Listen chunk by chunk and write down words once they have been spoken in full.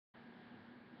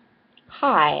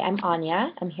Hi, I'm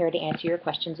Anya. I'm here to answer your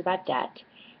questions about debt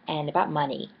and about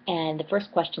money. And the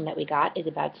first question that we got is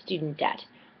about student debt.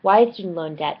 Why is student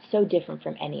loan debt so different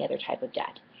from any other type of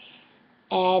debt?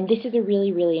 And this is a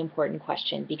really, really important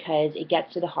question because it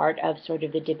gets to the heart of sort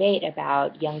of the debate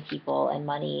about young people and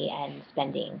money and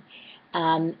spending.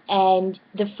 And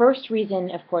the first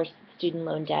reason, of course, student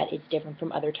loan debt is different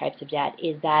from other types of debt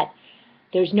is that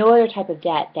there's no other type of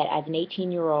debt that as an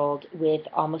 18-year-old with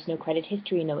almost no credit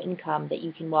history, no income, that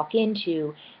you can walk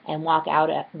into and walk out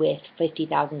with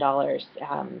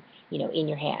 $50,000 in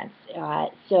your hands.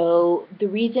 So the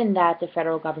reason that the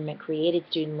federal government created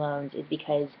student loans is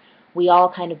because we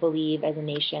all kind of believe as a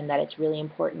nation that it's really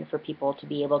important for people to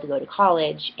be able to go to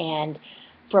college, and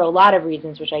for a lot of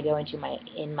reasons, which I go into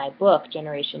in my book,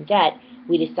 Generation Debt,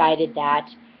 we decided that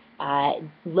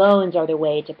loans are the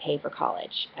way to pay for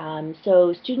college.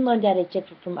 So student loan debt is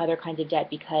different from other kinds of debt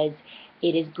because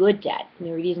it is good debt. And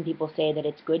the reason people say that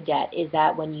it's good debt is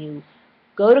that when you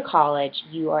go to college,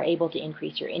 you are able to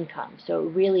increase your income. So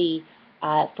really,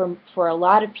 for a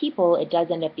lot of people, it does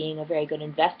end up being a very good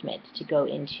investment to go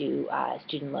into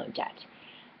student loan debt.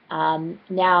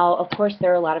 Now, of course,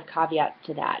 there are a lot of caveats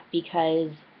to that because,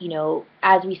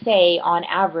 as we say, on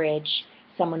average,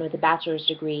 someone with a bachelor's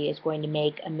degree is going to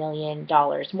make $1 million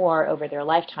more over their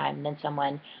lifetime than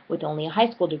someone with only a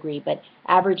high school degree, but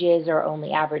averages are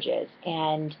only averages.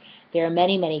 And there are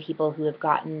many, many people who have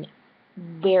gotten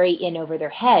very in over their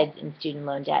heads in student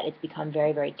loan debt. It's become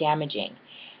very, very damaging.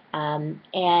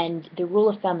 And the rule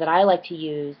of thumb that I like to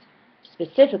use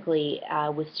specifically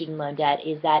with student loan debt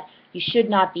is that you should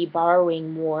not be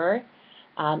borrowing more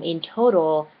in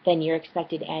total than your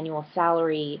expected annual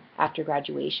salary after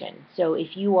graduation. So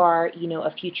if you are,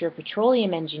 a future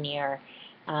petroleum engineer,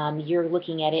 you're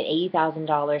looking at an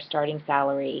 $80,000 starting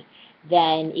salary,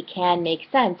 then it can make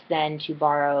sense then to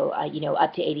borrow,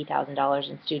 up to $80,000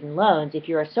 in student loans. If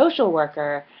you're a social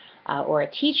worker or a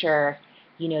teacher,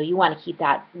 you want to keep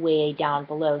that way down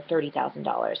below $30,000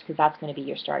 because that's going to be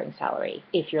your starting salary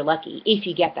if you're lucky, if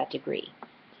you get that degree.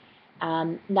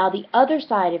 Now, the other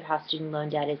side of how student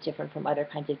loan debt is different from other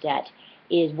kinds of debt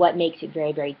is what makes it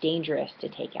very, very dangerous to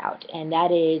take out, and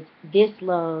that is this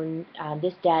loan,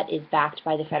 this debt is backed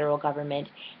by the federal government.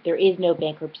 There is no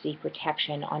bankruptcy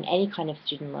protection on any kind of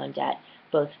student loan debt,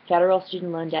 both federal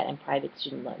student loan debt and private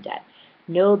student loan debt.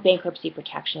 No bankruptcy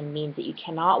protection means that you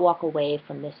cannot walk away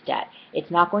from this debt.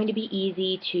 It's not going to be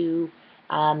easy to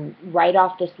write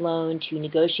off this loan, to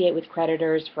negotiate with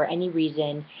creditors for any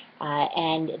reason,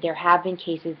 and there have been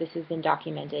cases, this has been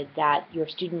documented, that your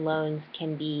student loans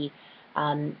can be,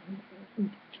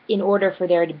 in order for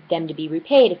them to be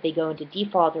repaid, if they go into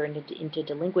default or into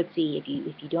delinquency, if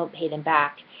you don't pay them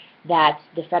back, that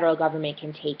the federal government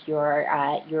can take your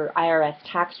IRS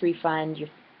tax refund,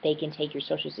 they can take your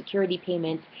Social Security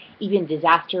payments, even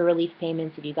disaster relief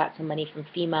payments. If you got some money from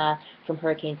FEMA, from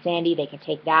Hurricane Sandy, they can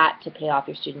take that to pay off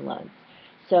your student loans.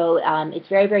 So it's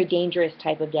very, very dangerous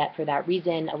type of debt for that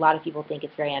reason. A lot of people think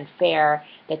it's very unfair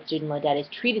that student loan debt is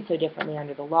treated so differently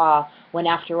under the law, when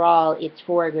after all, it's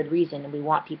for a good reason, and we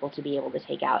want people to be able to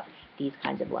take out these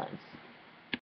kinds of loans.